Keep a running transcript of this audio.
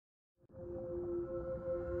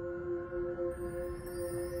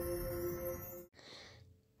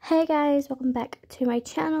Hey guys, welcome back to my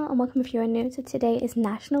channel and welcome if you are new. So today is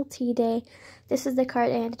National Tea Day. This is the card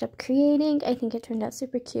I ended up creating. I think it turned out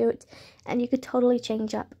super cute and you could totally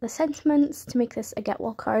change up the sentiments to make this a get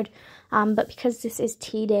well card. But because this is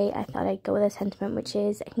Tea Day, I thought I'd go with a sentiment which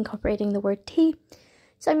is incorporating the word tea.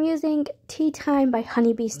 So I'm using Tea Time by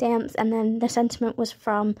Honeybee stamps, and then the sentiment was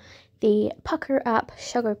from the Pucker Up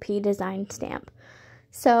Sugar Pea design stamp.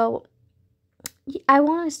 So I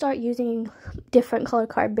want to start using different color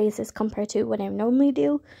card bases compared to what I normally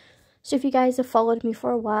do. So if you guys have followed me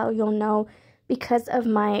for a while, you'll know because of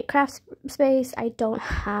my craft space, I don't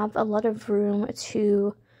have a lot of room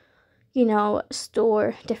to,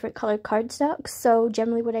 store different colored cardstock. So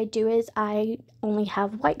generally what I do is I only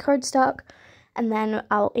have white cardstock, and then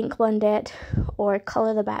I'll ink blend it or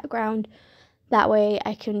color the background. That way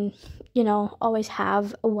I can, always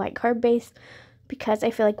have a white card base, because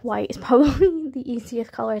I feel like white is probably the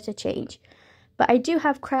easiest color to change. But I do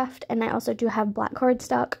have Kraft, and I also do have black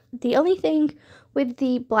cardstock. The only thing with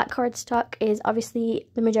the black cardstock is obviously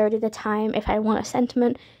the majority of the time, if I want a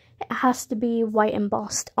sentiment, it has to be white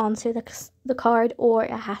embossed onto the card, or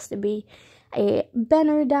it has to be a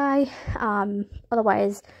banner die.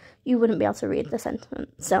 Otherwise, you wouldn't be able to read the sentiment.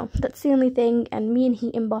 So that's the only thing, and me and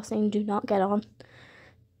heat embossing do not get on.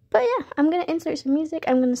 But yeah, I'm going to insert some music.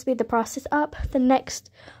 I'm going to speed the process up. The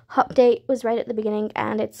next update was right at the beginning,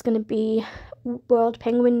 and it's going to be World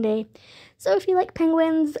Penguin Day. So if you like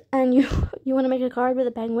penguins and you want to make a card with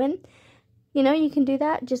a penguin, you can do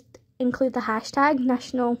that. Just include the hashtag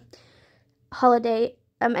National Holiday,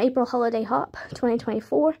 April Holiday Hop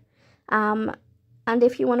 2024. And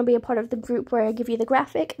if you want to be a part of the group where I give you the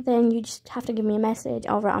graphic, then you just have to give me a message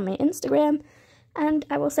over on my Instagram, and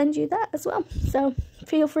I will send you that as well. So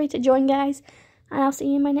feel free to join, guys, and I'll see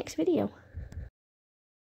you in my next video.